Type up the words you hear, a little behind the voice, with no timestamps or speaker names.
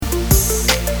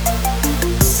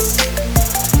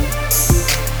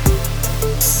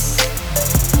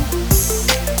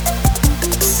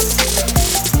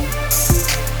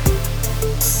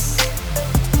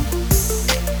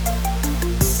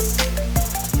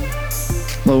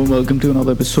Hello and welcome to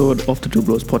another episode of the Two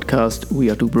Bros Podcast. We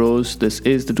are Two Bros. This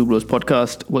is the Two Bros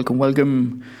Podcast.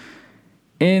 Welcome.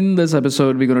 In this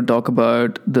episode, we're going to talk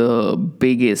about the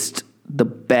biggest, the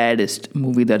baddest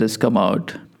movie that has come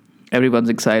out. Everyone's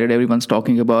excited. Everyone's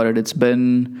talking about it. It's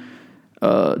been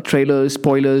trailers,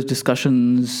 spoilers,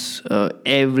 discussions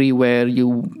everywhere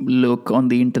you look on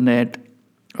the internet.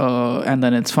 And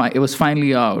then it was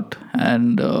finally out.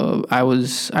 And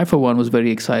I for one was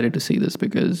very excited to see this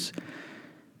because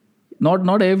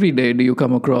not every day do you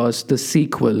come across the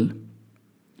sequel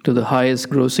to the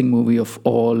highest grossing movie of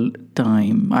all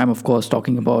time. I'm, of course,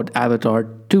 talking about Avatar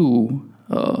 2,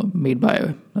 made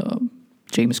by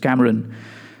James Cameron.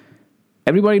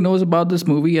 Everybody knows about this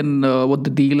movie and what the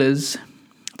deal is.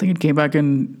 I think it came back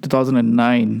in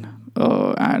 2009,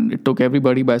 and it took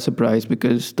everybody by surprise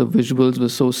because the visuals were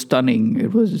so stunning.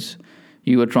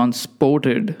 You were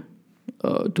transported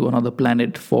to another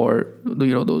planet for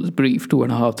those brief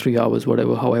 2.5, 3 hours,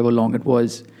 however long it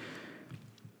was.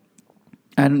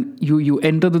 And you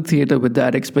enter the theater with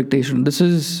that expectation. This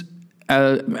is,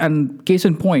 and case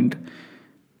in point,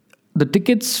 the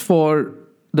tickets for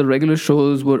the regular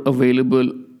shows were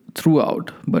available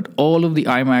throughout, but all of the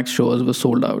IMAX shows were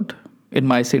sold out. In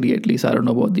my city, at least. I don't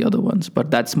know about the other ones,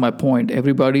 but that's my point.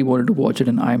 Everybody wanted to watch it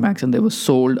in IMAX, and they were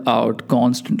sold out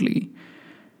constantly.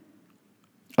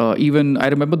 Even I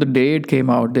remember the day it came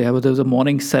out, there was a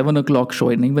morning 7 o'clock show,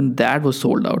 and even that was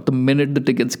sold out. The minute the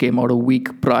tickets came out a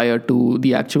week prior to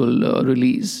the actual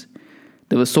release,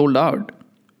 they were sold out.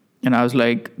 And I was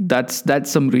like, that's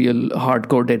some real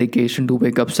hardcore dedication to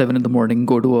wake up 7 in the morning,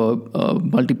 go to a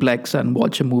multiplex and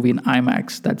watch a movie in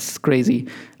IMAX. That's crazy.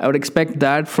 I would expect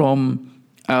that from,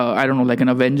 like an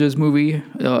Avengers movie,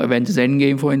 Avengers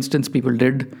Endgame, for instance. People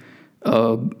did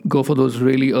go for those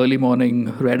really early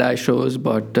morning red-eye shows.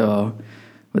 But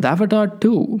with Avatar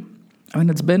 2, I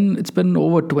mean, it's been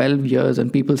over 12 years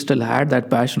and people still had that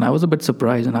passion. I was a bit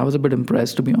surprised and I was a bit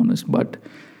impressed, to be honest. But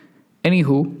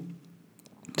anywho,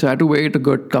 so I had to wait a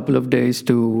good couple of days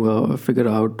to figure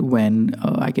out when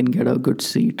I can get a good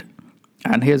seat.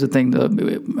 And here's the thing,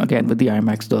 again, with the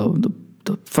IMAX,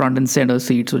 the front and center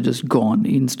seats were just gone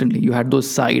instantly. You had those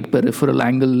side peripheral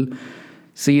angle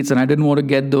seats, and I didn't want to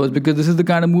get those because this is the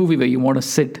kind of movie where you want to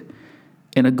sit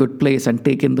in a good place and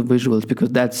take in the visuals, because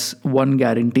that's one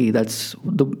guarantee. That's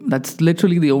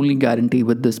literally the only guarantee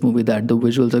with this movie, that the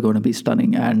visuals are going to be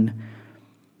stunning. And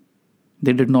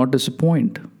they did not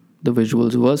disappoint. The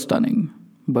visuals were stunning.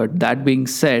 But that being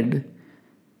said,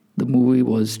 the movie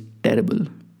was terrible.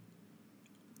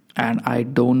 And I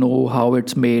don't know how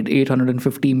it's made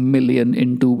 $850 million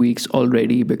in 2 weeks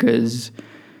already, because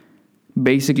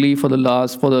basically for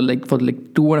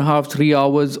 2.5, 3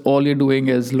 hours, all you're doing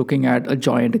is looking at a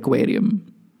giant aquarium.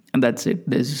 And that's it.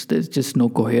 There's just no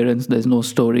coherence. There's no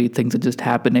story. Things are just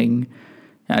happening.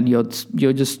 And you're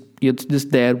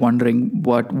just there wondering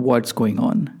what's going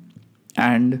on.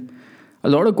 And a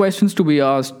lot of questions to be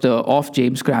asked of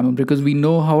James Cameron, because we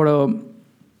know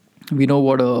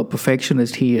what a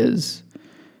perfectionist he is,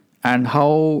 and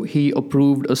how he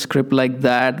approved a script like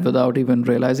that without even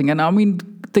realizing. And I mean,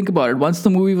 think about it. Once the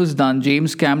movie was done,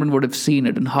 James Cameron would have seen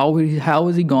it, and how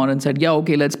has he gone and said, yeah,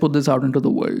 okay, let's put this out into the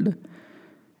world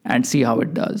and see how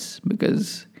it does.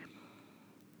 Because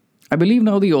I believe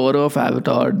now the aura of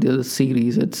Avatar, the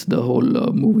series, it's the whole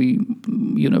movie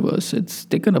universe, it's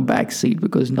taken a back seat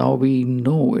because now we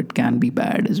know it can be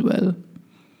bad as well.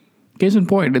 Case in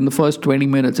point, in the first 20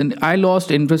 minutes, and I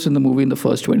lost interest in the movie in the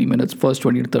first 20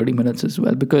 to 30 minutes as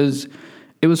well, because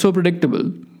it was so predictable.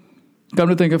 Come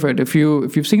to think of it, if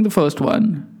you've seen the first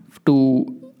one, to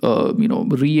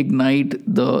reignite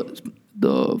the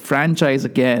franchise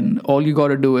again, all you got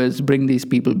to do is bring these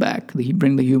people back,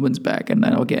 bring the humans back, and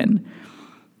then again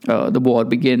the war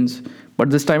begins.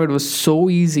 But this time it was so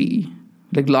easy.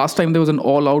 Like last time there was an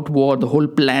all-out war, the whole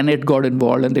planet got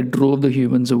involved and they drove the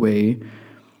humans away.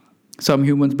 Some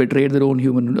humans betrayed their own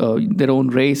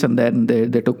race, and then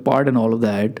they took part in all of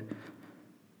that.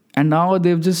 And now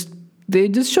they just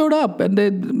showed up, and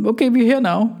we're here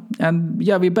now, and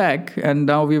yeah, we're back, and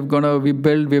now we've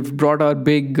brought our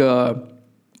big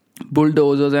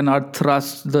bulldozers, and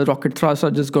the rocket thrusts are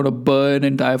just going to burn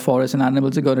entire forests, and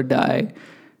animals are going to die.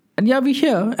 And yeah, we're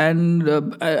here. And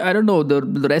I don't know, the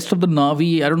rest of the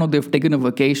Na'vi, I don't know if they've taken a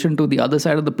vacation to the other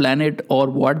side of the planet or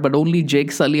what, but only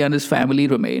Jake Sully and his family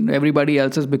remain. Everybody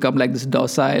else has become like this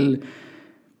docile,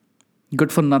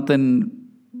 good-for-nothing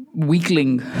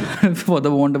weakling, for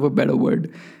the want of a better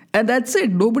word. And that's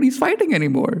it. Nobody's fighting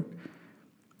anymore.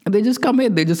 And they just come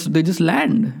in. They just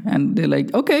land. And they're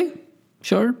like, okay,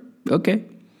 sure, okay.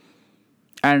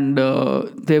 and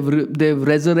they've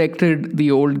resurrected the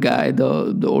old guy,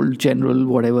 the old general,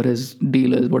 whatever his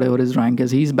deal is, whatever his rank is.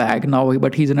 He's back now,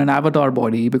 but he's in an avatar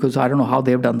body, because I don't know how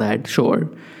they've done that. Sure,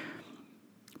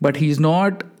 but he's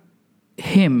not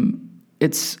him.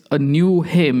 It's a new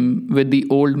him with the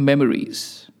old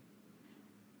memories.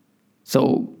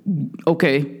 So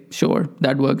okay, sure,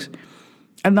 that works.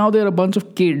 And now there are a bunch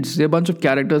of kids, there are a bunch of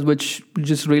characters which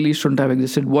just really shouldn't have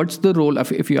existed. What's the role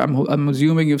of, if you, I'm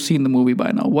assuming you've seen the movie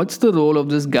by now, what's the role of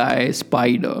this guy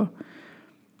Spider?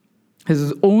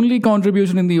 His only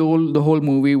contribution in the whole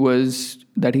movie was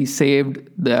that he saved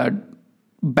that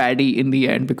baddie in the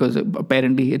end, because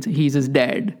apparently he's his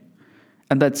dad,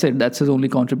 and that's it. That's his only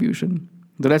contribution.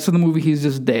 The rest of the movie, he's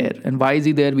just there, and why is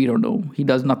he there? We don't know. He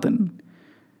does nothing.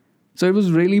 So it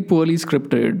was really poorly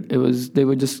scripted. There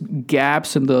were just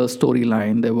gaps in the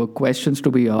storyline. There were questions to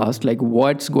be asked, like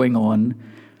what's going on,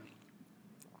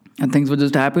 and things were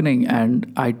just happening.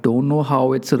 And I don't know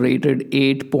how it's rated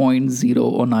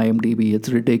 8.0 on IMDb. It's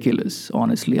ridiculous,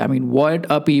 honestly. I mean,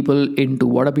 what are people into?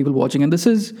 What are people watching? And this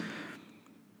is,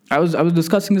 I was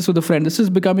discussing this with a friend. This is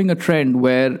becoming a trend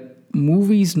where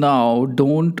movies now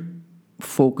don't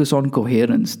focus on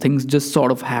coherence. Things just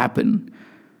sort of happen,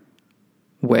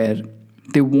 where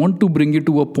they want to bring you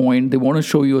to a point, they want to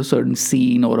show you a certain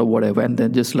scene or a whatever, and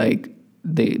then just like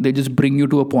they just bring you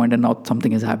to a point, and now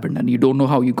something has happened and you don't know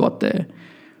how you got there.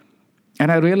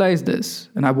 And I realized this,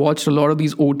 and I watched a lot of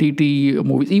these OTT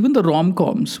movies, even the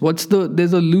rom-coms.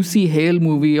 There's a Lucy Hale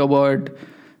movie about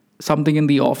something in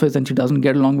the office and she doesn't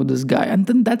get along with this guy, and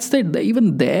then that's it.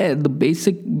 Even there, the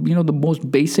basic, the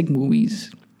most basic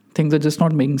movies, things are just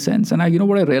not making sense. And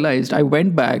what I realized, I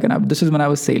went back, and this is when I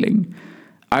was sailing.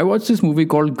 I watched this movie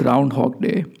called Groundhog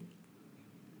Day.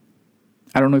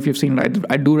 I don't know if you've seen it.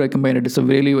 I do recommend it. It's a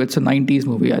 90s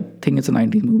movie. I think it's a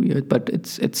 90s movie, but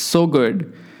it's so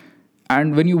good.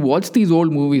 And when you watch these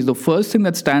old movies, the first thing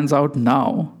that stands out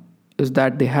now is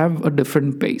that they have a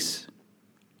different pace.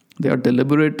 They are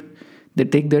deliberate. They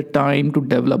take their time to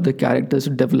develop the characters, to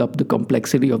develop the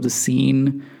complexity of the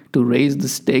scene, to raise the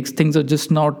stakes. Things are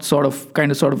just not sort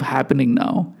of happening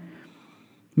now.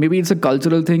 Maybe it's a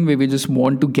cultural thing where we just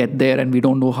want to get there, and we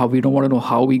don't want to know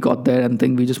how we got there, and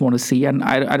think we just want to see. And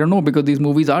I don't know, because these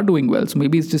movies are doing well. So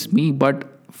maybe it's just me, but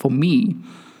for me,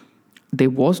 there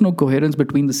was no coherence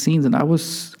between the scenes, and I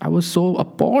was so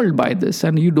appalled by this.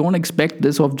 And you don't expect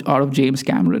this out of James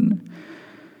Cameron.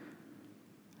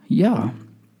 Yeah.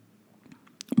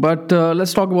 But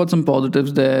let's talk about some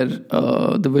positives there.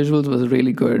 The visuals was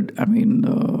really good. I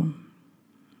mean,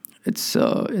 it's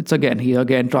again, he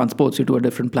again transports you to a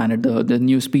different planet. The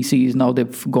new species, now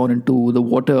they've gone into the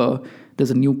water. There's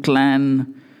a new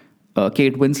clan.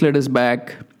 Kate Winslet is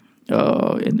back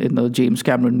in the James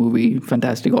Cameron movie.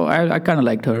 Fantastic. Oh, I kind of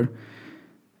liked her.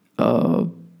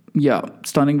 Yeah,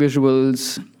 stunning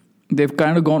visuals. They've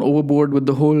kind of gone overboard with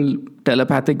the whole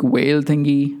telepathic whale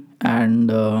thingy, and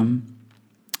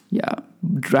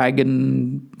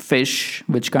dragon fish,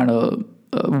 which kind of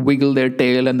wiggle their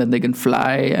tail and then they can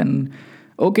fly. And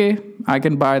okay, I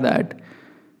can buy that.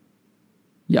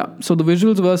 Yeah, so the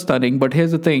visuals were stunning, but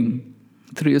here's the thing: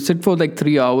 sit for like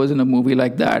 3 hours in a movie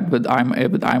like that with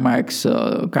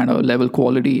IMAX kind of level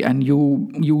quality, and you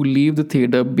leave the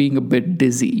theater being a bit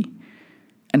dizzy.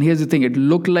 And here's the thing: it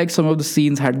looked like some of the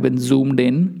scenes had been zoomed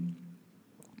in,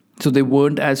 so they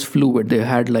weren't as fluid. They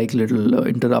had like little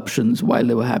interruptions while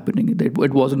they were happening.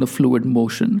 It wasn't a fluid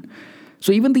motion.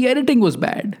 So even the editing was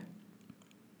bad.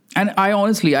 And I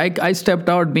honestly, I stepped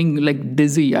out being like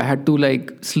dizzy. I had to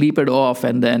like sleep it off,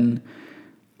 and then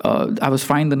I was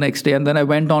fine the next day. And then I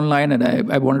went online, and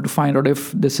I wanted to find out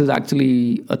if this is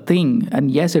actually a thing. And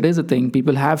yes, it is a thing.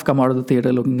 People have come out of the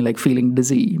theater feeling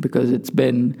dizzy, because it's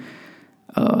been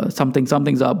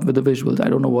something's up with the visuals. I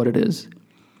don't know what it is.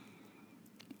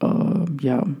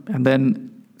 And then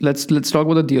let's talk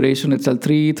about the duration itself.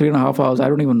 3.5 hours. I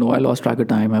don't even know. I lost track of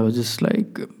time. I was just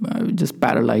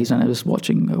paralyzed, and I was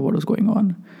watching what was going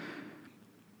on.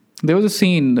 There was a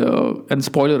scene, and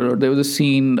spoiler alert, there was a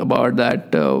scene about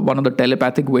that one of the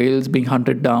telepathic whales being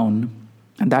hunted down,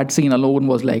 and that scene alone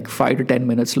was like 5 to 10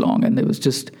 minutes long. And it was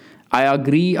just, I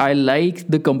agree. I like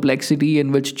the complexity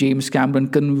in which James Cameron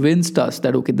convinced us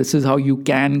that okay, this is how you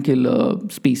can kill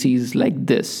a species like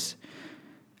this.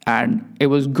 And it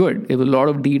was good. It was a lot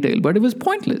of detail, but it was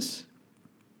pointless.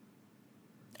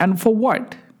 And for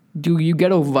what? Do you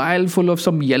get a vial full of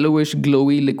some yellowish,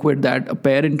 glowy liquid that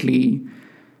apparently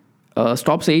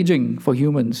stops aging for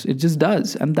humans? It just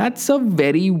does. And that's a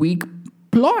very weak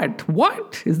plot.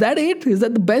 What? Is that it? Is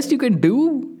that the best you can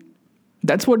do?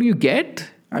 That's what you get?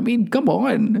 I mean, come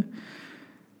on.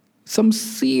 some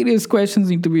serious questions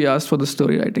need to be asked for the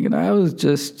story writing. And I was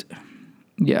just,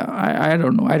 yeah, I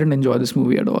don't know. I didn't enjoy this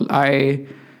movie at all. I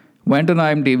went on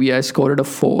IMDb, I scored it a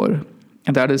 4.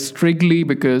 And that is strictly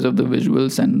because of the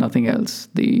visuals and nothing else.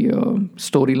 The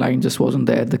storyline just wasn't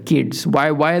there. The kids, why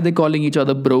are they calling each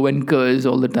other bro and cuz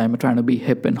all the time, trying to be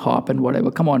hip and hop and whatever?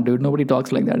 Come on, dude. Nobody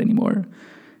talks like that anymore.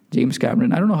 James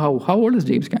Cameron. I don't know how old is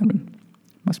James Cameron?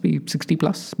 Must be 60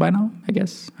 plus by now, I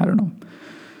guess. I don't know.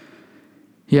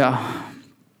 Yeah.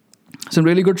 Some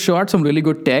really good shots, some really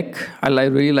good tech.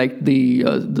 Really liked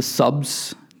the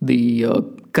subs, the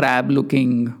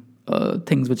crab-looking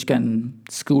things which can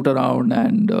scoot around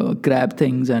and grab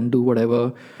things and do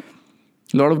whatever.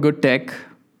 A lot of good tech,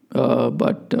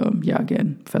 but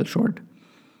again, fell short.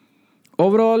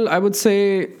 Overall, I would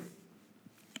say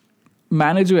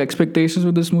manage your expectations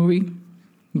with this movie.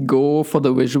 Go for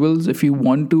the visuals if you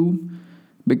want to,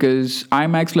 because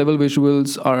IMAX level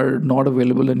visuals are not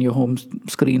available in your home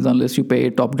screens unless you pay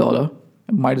top dollar.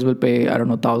 Might as well pay, I don't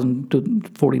know, $1,000 to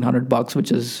 $1,400,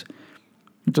 which is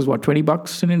what,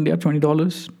 $20 in India,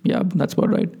 $20? Yeah, that's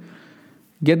about right.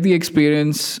 Get the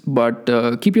experience, but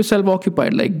keep yourself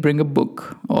occupied. Like bring a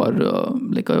book or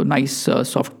like a nice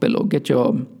soft pillow. Get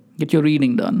your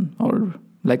reading done, or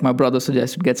like my brother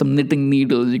suggested, get some knitting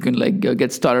needles. You can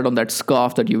get started on that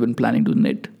scarf that you've been planning to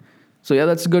knit. So yeah,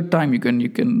 that's a good time. You can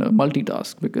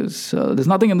multitask, because there's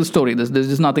nothing in the story. There's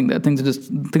just nothing there. Things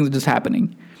are just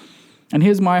happening. And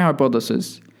here's my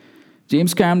hypothesis: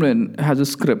 James Cameron has a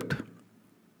script.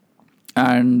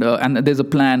 And there's a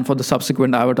plan for the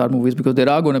subsequent Avatar movies, because there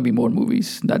are going to be more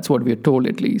movies. That's what we're told,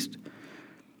 at least.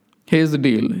 Here's the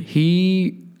deal.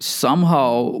 He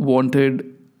somehow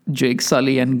wanted Jake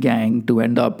Sully and gang to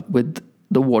end up with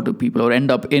the water people, or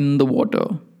end up in the water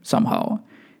somehow.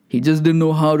 He just didn't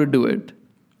know how to do it.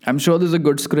 I'm sure there's a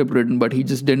good script written, but he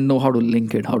just didn't know how to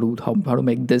link it, how to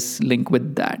make this link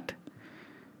with that.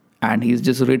 And he's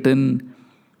just written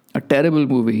a terrible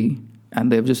movie, and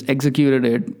they've just executed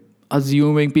it,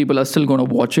 assuming people are still going to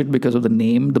watch it because of the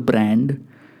name, the brand,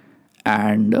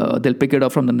 and they'll pick it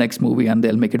up from the next movie and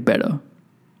they'll make it better.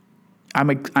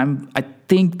 I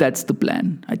think that's the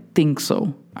plan. I think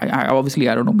so. I obviously,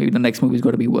 I don't know. Maybe the next movie is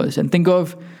going to be worse. And think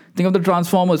of the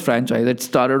Transformers franchise. It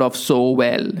started off so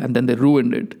well, and then they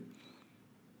ruined it.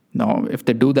 Now, if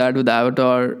they do that with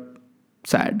Avatar,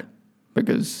 sad,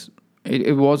 because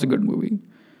it was a good movie.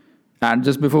 And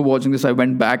just before watching this, I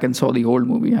went back and saw the old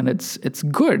movie, and it's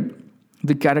good.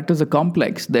 The characters are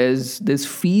complex. There's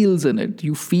feels in it.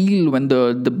 You feel when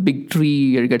the big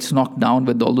tree gets knocked down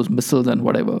with all those missiles and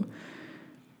whatever.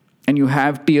 And you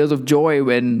have tears of joy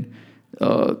when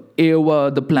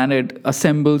Eowa, the planet,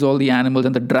 assembles all the animals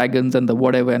and the dragons and the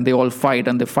whatever, and they all fight,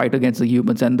 and they fight against the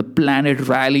humans, and the planet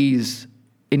rallies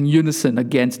in unison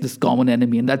against this common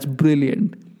enemy, and that's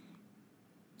brilliant.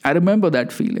 I remember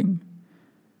that feeling.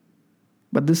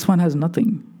 But this one has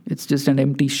nothing. It's just an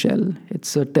empty shell.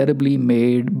 It's a terribly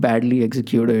made, badly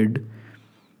executed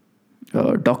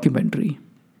documentary.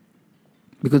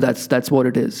 Because that's what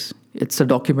it is. It's a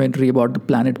documentary about the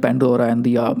planet Pandora and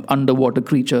the underwater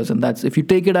creatures. And if you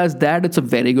take it as that, it's a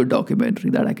very good documentary,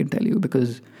 that I can tell you,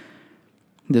 because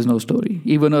there's no story.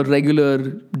 Even a regular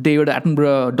David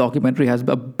Attenborough documentary has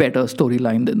a better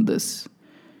storyline than this.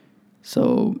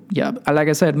 So, yeah, like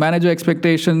I said, manage your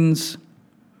expectations.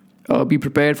 Be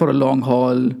prepared for a long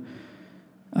haul.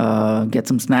 Get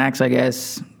some snacks, I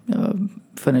guess.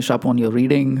 Finish up on your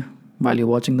reading while you're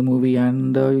watching the movie,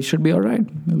 and you should be all right.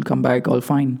 You'll come back all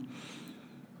fine.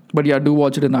 But yeah, do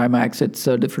watch it in IMAX. It's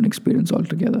a different experience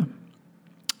altogether.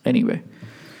 Anyway.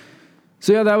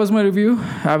 So yeah, that was my review.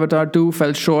 Avatar 2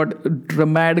 fell short,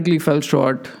 dramatically fell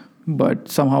short, but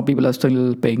somehow people are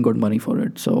still paying good money for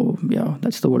it. So yeah,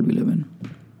 that's the world we live in.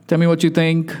 Tell me what you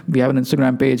think. We have an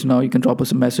Instagram page now. You can drop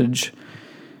us a message.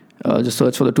 Just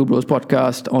search for the Two Bros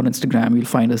Podcast on Instagram. You'll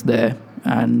find us there.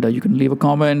 And you can leave a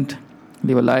comment,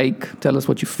 leave a like, tell us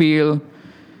what you feel.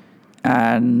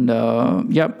 And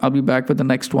I'll be back with the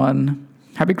next one.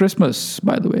 Happy Christmas,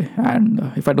 by the way.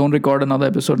 And if I don't record another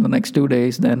episode in the next 2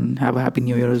 days, then have a Happy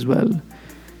New Year as well.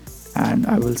 And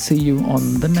I will see you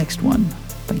on the next one.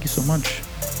 Thank you so much.